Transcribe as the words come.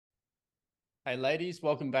Hey, ladies,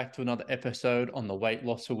 welcome back to another episode on the Weight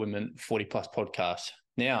Loss for Women 40 Plus podcast.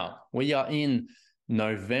 Now, we are in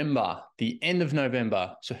November, the end of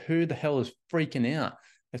November. So, who the hell is freaking out?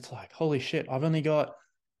 It's like, holy shit, I've only got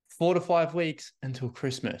 4 to 5 weeks until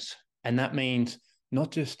Christmas. And that means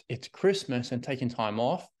not just it's Christmas and taking time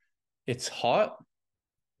off, it's hot.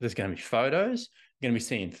 There's going to be photos. I'm going to be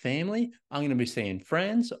seeing family. I'm going to be seeing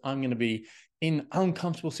friends. I'm going to be in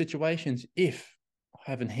uncomfortable situations if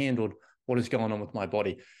I haven't handled what is going on with my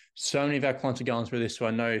body. So many of our clients are going through this. So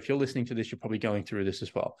I know if you're listening to this, you're probably going through this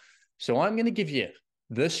as well. So I'm going to give you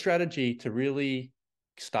the strategy to really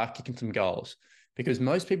start kicking some goals, because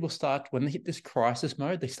most people start, when they hit this crisis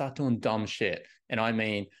mode, they start doing dumb shit. And I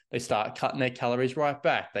mean, they start cutting their calories right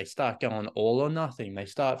back. They start going all or nothing. They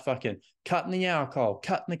start fucking cutting the alcohol,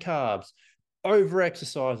 cutting the carbs, over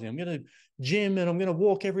exercising. I'm going to gym and I'm going to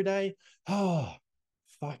walk every day. Oh,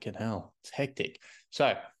 fucking hell. It's hectic.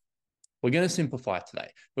 So we're going to simplify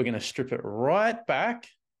today. We're going to strip it right back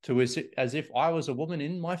to as if I was a woman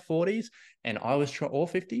in my 40s and I was or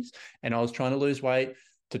 50s and I was trying to lose weight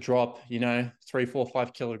to drop, 3, 4,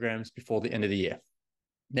 5 kilograms before the end of the year.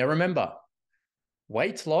 Now, remember,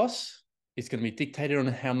 weight loss is going to be dictated on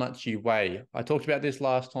how much you weigh. I talked about this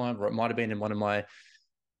last time, or it might have been in one of my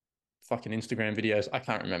fucking Instagram videos. I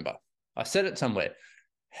can't remember. I said it somewhere.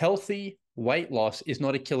 Healthy weight loss is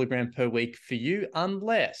not a kilogram per week for you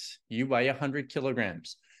unless you weigh 100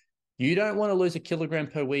 kilograms. You don't want to lose a kilogram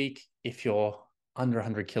per week if you're under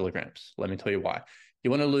 100 kilograms. Let me tell you why.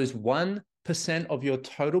 You want to lose 1% of your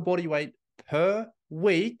total body weight per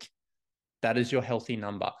week. That is your healthy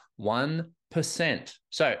number. 1%.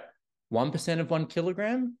 So 1% of 1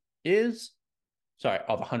 kilogram is,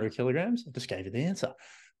 of 100 kilograms. I just gave you the answer.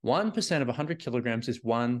 1% of 100 kilograms is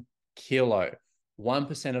 1 kilo.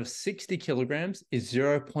 1% of 60 kilograms is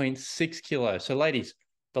 0.6 kilos. So ladies,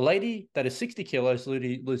 the lady that is 60 kilos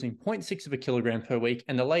losing 0.6 of a kilogram per week,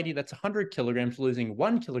 and the lady that's 100 kilograms losing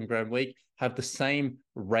 1 kilogram a week have the same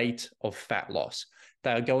rate of fat loss.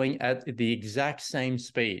 They are going at the exact same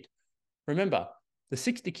speed. Remember, the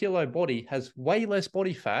 60 kilo body has way less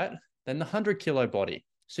body fat than the 100 kilo body.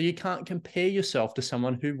 So you can't compare yourself to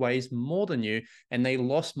someone who weighs more than you and they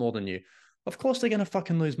lost more than you. Of course, they're going to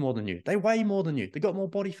fucking lose more than you. They weigh more than you. They got more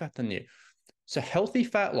body fat than you. So healthy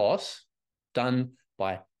fat loss done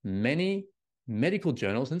by many medical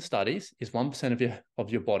journals and studies is 1%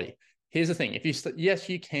 of your body. Here's the thing. Yes,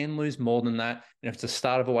 you can lose more than that. And if it's the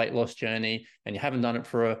start of a weight loss journey and you haven't done it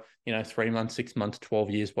for 3 months, 6 months, 12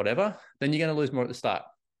 years, whatever, then you're going to lose more at the start.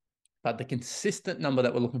 But the consistent number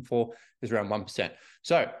that we're looking for is around 1%.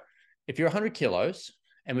 So if you're 100 kilos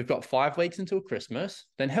and we've got 5 weeks until Christmas,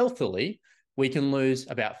 then healthily, we can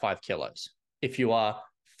lose about 5 kilos. If you are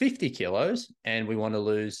 50 kilos and we want to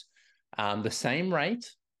lose the same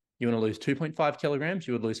rate, you want to lose 2.5 kilograms,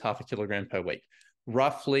 you would lose half a kilogram per week.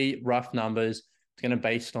 Roughly, rough numbers. It's going to be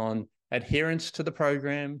based on adherence to the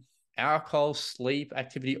program, alcohol, sleep,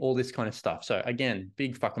 activity, all this kind of stuff. So again,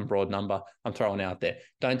 big fucking broad number I'm throwing out there.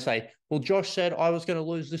 Don't say, well, Josh said I was going to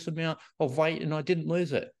lose this amount of weight and I didn't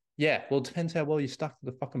lose it. Yeah, well, it depends how well you stuck to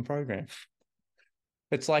the fucking program.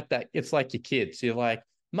 It's like that. It's like your kids. You're like,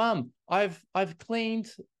 Mum, I've cleaned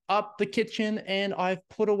up the kitchen and I've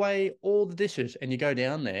put away all the dishes. And you go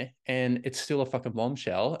down there and it's still a fucking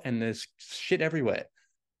bombshell and there's shit everywhere.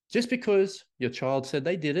 Just because your child said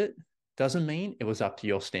they did it doesn't mean it was up to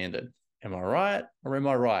your standard. Am I right or am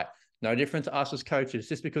I right? No different to us as coaches.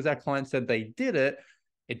 Just because our client said they did it,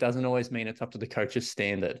 it doesn't always mean it's up to the coach's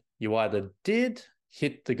standard. You either did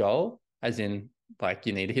hit the goal, as in like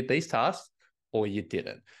you need to hit these tasks, or you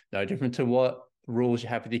didn't. No different to what rules you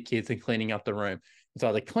have with your kids and cleaning up the room. It's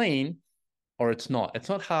either clean or it's not. It's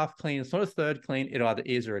not half clean. It's not a third clean. It either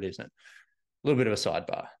is or it isn't. A little bit of a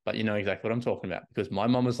sidebar, but you know exactly what I'm talking about because my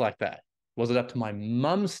mum was like that. Was it up to my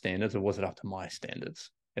mum's standards or was it up to my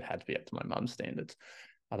standards? It had to be up to my mum's standards.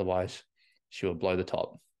 Otherwise, she would blow the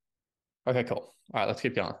top. Okay, cool. All right, let's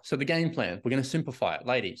keep going. So the game plan, we're going to simplify it.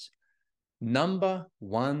 Ladies, number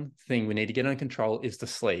one thing we need to get under control is the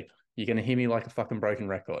sleep. You're going to hear me like a fucking broken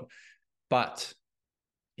record. But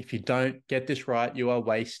if you don't get this right, you are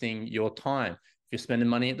wasting your time. If you're spending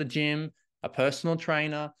money at the gym, a personal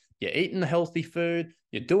trainer, you're eating the healthy food,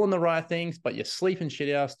 you're doing the right things, but you're sleeping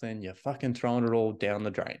shit house, then you're fucking throwing it all down the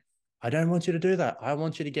drain. I don't want you to do that. I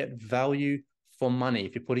want you to get value for money.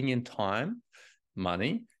 If you're putting in time,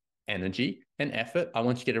 money, energy, and effort, I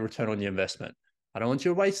want you to get a return on your investment. I don't want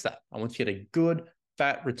you to waste that. I want you to get a good,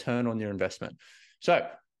 fat return on your investment. So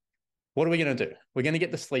what are we going to do? We're going to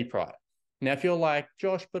get the sleep right. Now, if you're like,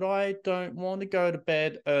 Josh, but I don't want to go to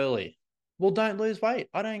bed early. Well, don't lose weight.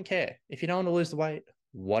 I don't care. If you don't want to lose the weight,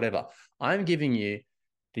 whatever. I'm giving you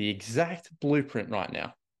the exact blueprint right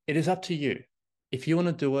now. It is up to you. If you want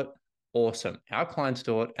to do it, awesome. Our clients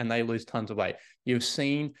do it and they lose tons of weight. You've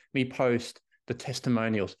seen me post the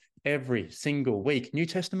testimonials every single week, new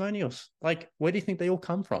testimonials. Like, where do you think they all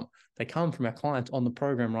come from? They come from our clients on the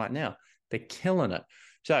program right now. They're killing it.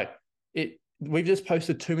 So we've just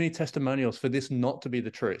posted too many testimonials for this not to be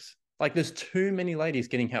the truth. Like, there's too many ladies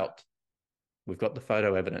getting helped. We've got the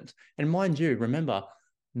photo evidence. And mind you, remember,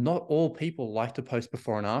 not all people like to post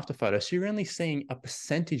before and after photos. So you're only seeing a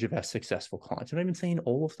percentage of our successful clients. You're not even seeing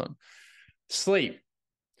all of them. Sleep.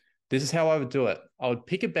 This is how I would do it. I would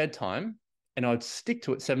pick a bedtime and I would stick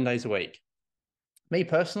to it 7 days a week. Me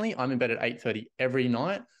personally, I'm in bed at 8:30 every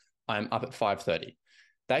night. I'm up at 5:30.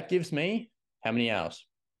 That gives me how many hours?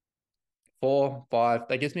 4, 5.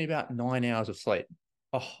 That gives me about 9 hours of sleep.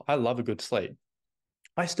 Oh, I love a good sleep.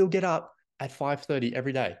 I still get up at 5:30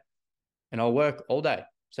 every day and I'll work all day,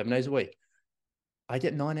 7 days a week. I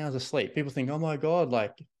get 9 hours of sleep. People think, oh my God,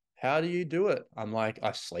 like, how do you do it? I'm like,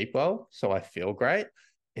 I sleep well, so I feel great.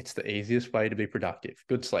 It's the easiest way to be productive.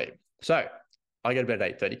 Good sleep. So I go to bed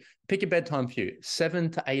at 8:30. Pick a bedtime for you. 7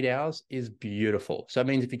 to 8 hours is beautiful. So it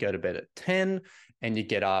means if you go to bed at 10 and you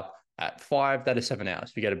get up at 5, that is 7 hours.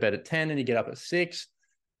 If you go to bed at 10 and you get up at 6,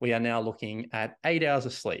 we are now looking at 8 hours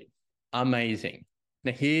of sleep. Amazing.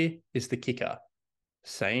 Now here is the kicker.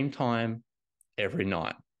 Same time every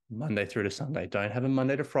night, Monday through to Sunday. Don't have a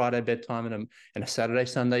Monday to Friday bedtime and a Saturday,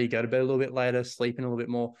 Sunday. You go to bed a little bit later, sleeping a little bit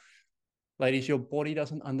more. Ladies, your body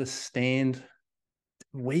doesn't understand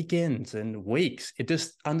weekends and weeks. It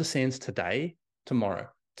just understands today, tomorrow,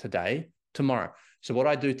 today, tomorrow. So what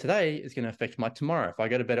I do today is going to affect my tomorrow. If I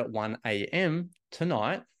go to bed at 1 a.m.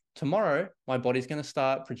 tonight, tomorrow, my body's going to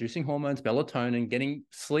start producing hormones, melatonin, getting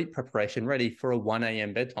sleep preparation ready for a 1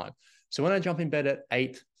 a.m. bedtime. So when I jump in bed at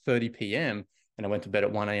 8:30 p.m. and I went to bed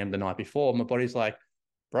at 1 a.m. the night before, my body's like,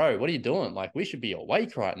 bro, what are you doing? Like, we should be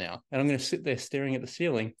awake right now. And I'm going to sit there staring at the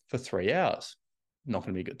ceiling for 3 hours. Not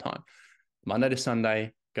going to be a good time. Monday to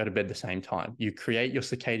Sunday, go to bed the same time. You create your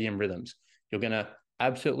circadian rhythms. You're going to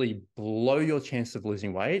absolutely blow your chance of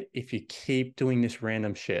losing weight if you keep doing this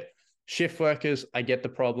random shit. Shift workers, I get the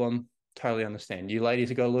problem. Totally understand. You ladies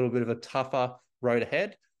have got a little bit of a tougher road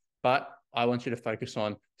ahead, but I want you to focus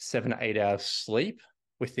on 7 to 8 hours sleep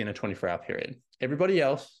within a 24-hour period. Everybody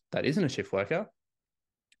else that isn't a shift worker,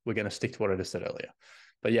 we're going to stick to what I just said earlier.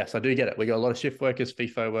 But yes, I do get it. We got a lot of shift workers,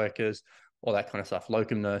 FIFO workers, all that kind of stuff,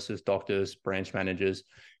 locum nurses, doctors, branch managers,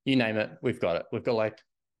 you name it, we've got it. We've got like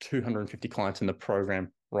 250 clients in the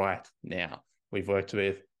program right now. We've worked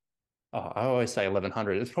with, I always say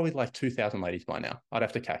 1,100. It's probably like 2,000 ladies by now. I'd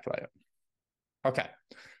have to calculate it. Okay.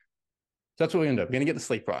 So that's what we're going to do. We're going to get the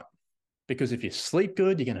sleep right. Because if you sleep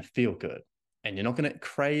good, you're going to feel good. And you're not going to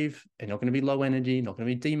crave, and you're not going to be low energy, not going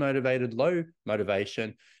to be demotivated, low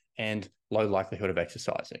motivation, and low likelihood of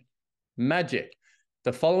exercising. Magic.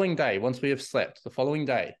 The following day, once we have slept, the following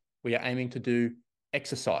day, we are aiming to do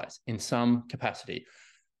exercise in some capacity.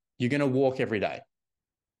 You're going to walk every day.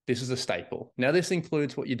 This is a staple. Now, this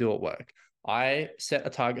includes what you do at work. I set a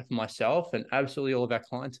target for myself and absolutely all of our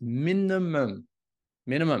clients, minimum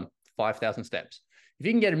 5,000 steps. If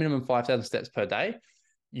you can get a minimum 5,000 steps per day,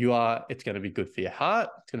 it's going to be good for your heart.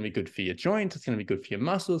 It's going to be good for your joints. It's going to be good for your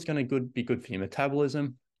muscles. It's going to be good for your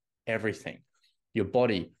metabolism, everything, your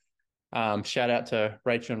body. Shout out to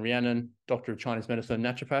Rachel and Rhiannon, Doctor of Chinese Medicine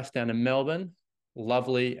Naturopaths down in Melbourne.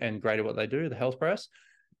 Lovely and great at what they do, the Health Press.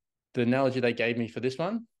 The analogy they gave me for this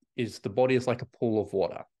one is the body is like a pool of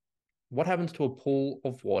water. What happens to a pool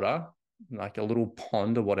of water, like a little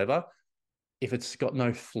pond or whatever, if it's got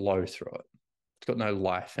no flow through it? It's got no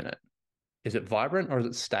life in it. Is it vibrant or is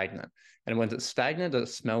it stagnant? And when it's stagnant, does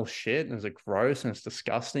it smell shit and is it gross and it's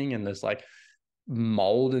disgusting and there's like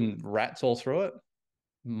mold and rats all through it?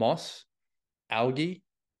 Moss, algae.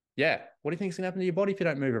 Yeah. What do you think is going to happen to your body if you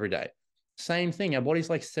don't move every day? Same thing. Our body's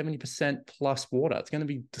like 70% plus water. It's going to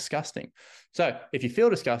be disgusting. So if you feel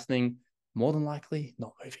disgusting, more than likely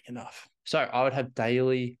not moving enough. So I would have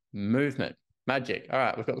daily movement. Magic. All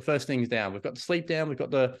right. We've got the first things down. We've got the sleep down. We've got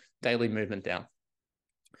the daily movement down.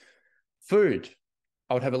 Food.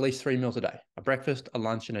 I would have at least 3 meals a day, a breakfast, a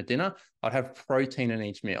lunch, and a dinner. I'd have protein in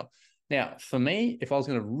each meal. Now, for me, if I was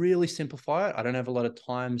going to really simplify it, I don't have a lot of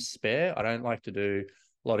time spare. I don't like to do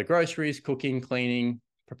a lot of groceries, cooking, cleaning,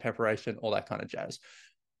 preparation, all that kind of jazz.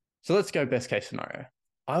 So let's go best case scenario.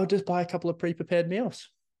 I would just buy a couple of pre-prepared meals.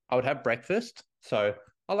 I would have breakfast. So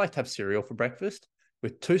I like to have cereal for breakfast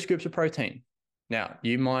with 2 scoops of protein. Now,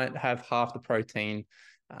 you might have half the protein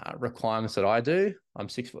requirements that I do. I'm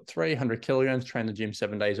 6'3", 100 kilograms, train the gym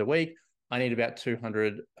 7 days a week. I need about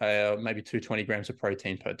 200, maybe 220 grams of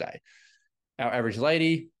protein per day. Our average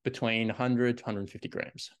lady, between 100 to 150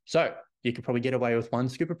 grams. So you could probably get away with 1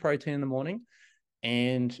 scoop of protein in the morning.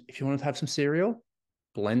 And if you want to have some cereal,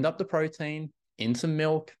 blend up the protein in some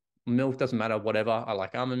milk. Milk doesn't matter, whatever. I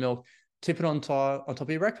like almond milk. Tip it on top of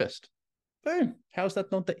your breakfast. Boom. How's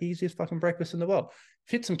that not the easiest fucking breakfast in the world?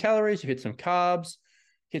 You hit some calories, you hit some carbs,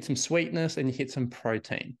 hit some sweetness, and you hit some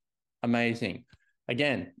protein. Amazing.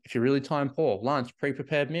 Again, if you're really time poor, lunch,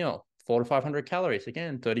 pre-prepared meal, 400 to 500 calories.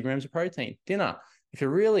 Again, 30 grams of protein. Dinner, if you're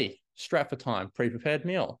really strapped for time, pre-prepared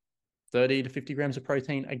meal, 30 to 50 grams of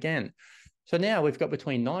protein again. So now we've got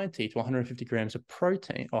between 90 to 150 grams of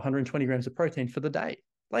protein or 120 grams of protein for the day.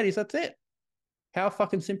 Ladies, that's it. How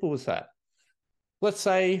fucking simple was that? Let's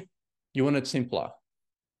say you want it simpler.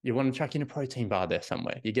 You want to chuck in a protein bar there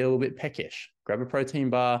somewhere. You get a little bit peckish. Grab a protein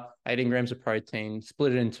bar, 18 grams of protein,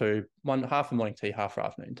 split it into half a morning tea, half for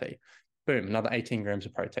afternoon tea. Boom, another 18 grams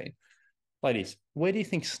of protein. Ladies, where do you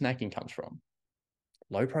think snacking comes from?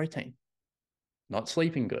 Low protein, not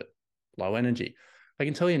sleeping good, low energy. I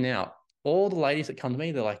can tell you now, all the ladies that come to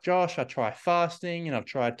me, they're like, Josh, I try fasting and I've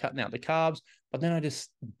tried cutting out the carbs, but then I just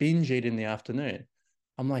binge eat in the afternoon.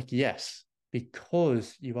 I'm like, yes,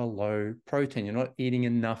 because you are low protein. You're not eating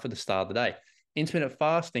enough at the start of the day. Intermittent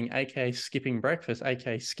fasting, aka skipping breakfast,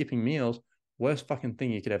 aka skipping meals, worst fucking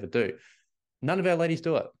thing you could ever do. None of our ladies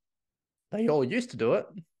do it. They all used to do it,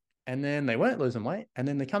 and then they weren't losing weight, and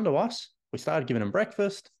then they come to us. We started giving them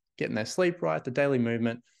breakfast, getting their sleep right, the daily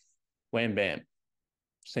movement, wham, bam,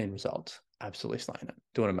 seeing results. Absolutely slaying it,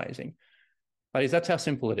 doing amazing. Ladies, that's how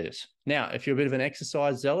simple it is. Now, if you're a bit of an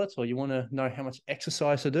exercise zealot or you want to know how much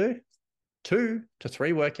exercise to do, 2 to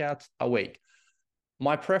 3 workouts a week.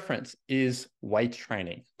 My preference is weight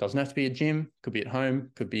training. Doesn't have to be a gym, could be at home,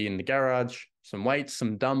 could be in the garage, some weights,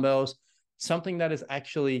 some dumbbells, something that is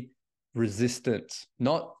actually resistance,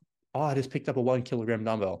 not, oh, I just picked up a 1 kilogram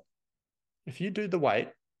dumbbell. If you do the weight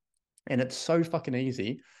and it's so fucking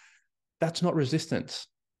easy, that's not resistance.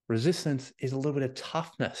 Resistance is a little bit of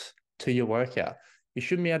toughness to your workout. You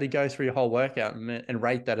shouldn't be able to go through your whole workout and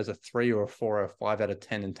rate that as a 3 or a 4 or a 5 out of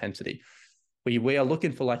 10 intensity. We are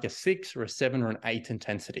looking for like a 6 or a 7 or an 8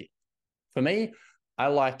 intensity. For me, I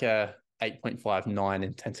like a 8.5, 9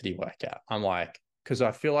 intensity workout. I'm like, because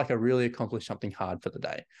I feel like I really accomplished something hard for the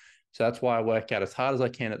day. So that's why I work out as hard as I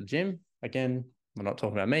can at the gym. Again, we're not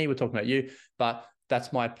talking about me, we're talking about you, but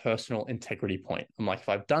that's my personal integrity point. I'm like, if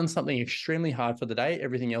I've done something extremely hard for the day,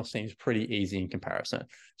 everything else seems pretty easy in comparison.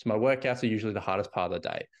 So my workouts are usually the hardest part of the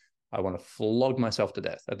day. I want to flog myself to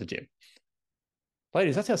death at the gym.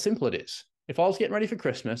 Ladies, that's how simple it is. If I was getting ready for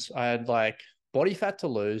Christmas, I had like body fat to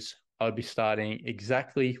lose, I would be starting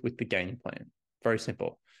exactly with the game plan. Very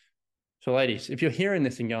simple. So ladies, if you're hearing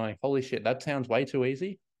this and going, holy shit, that sounds way too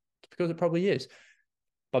easy, it's because it probably is.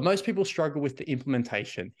 But most people struggle with the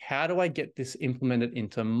implementation. How do I get this implemented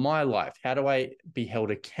into my life? How do I be held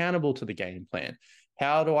accountable to the game plan?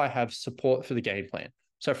 How do I have support for the game plan?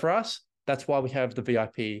 So for us, that's why we have the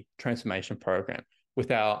VIP transformation program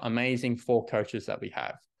with our amazing 4 coaches that we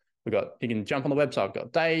have. You can jump on the website. We've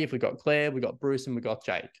got Dave, we've got Claire, we've got Bruce, and we've got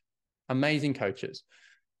Jake. Amazing coaches.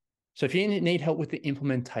 So if you need help with the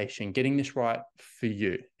implementation, getting this right for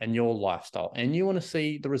you and your lifestyle, and you want to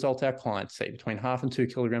see the results our clients see, between 1/2 and 2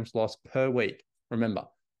 kilograms lost per week, remember,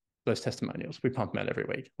 those testimonials, we pump them out every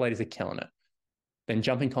week. Ladies are killing it. Then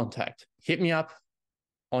jump in contact. Hit me up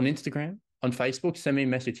on Instagram, on Facebook, send me a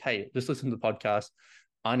message. Hey, just listen to the podcast.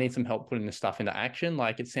 I need some help putting this stuff into action.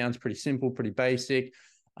 Like, it sounds pretty simple, pretty basic,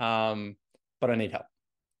 but I need help.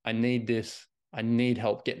 I need this. I need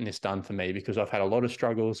help getting this done for me because I've had a lot of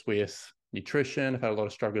struggles with nutrition. I've had a lot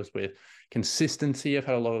of struggles with consistency. I've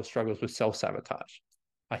had a lot of struggles with self-sabotage.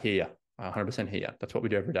 I hear you. I 100% hear you. That's what we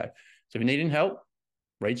do every day. So if you need any help,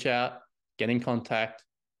 reach out, get in contact,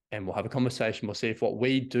 and we'll have a conversation. We'll see if what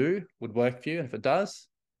we do would work for you. And if it does,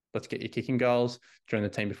 let's get your kicking goals, join the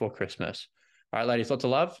team before Christmas. All right, ladies, lots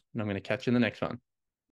of love, and I'm going to catch you in the next one.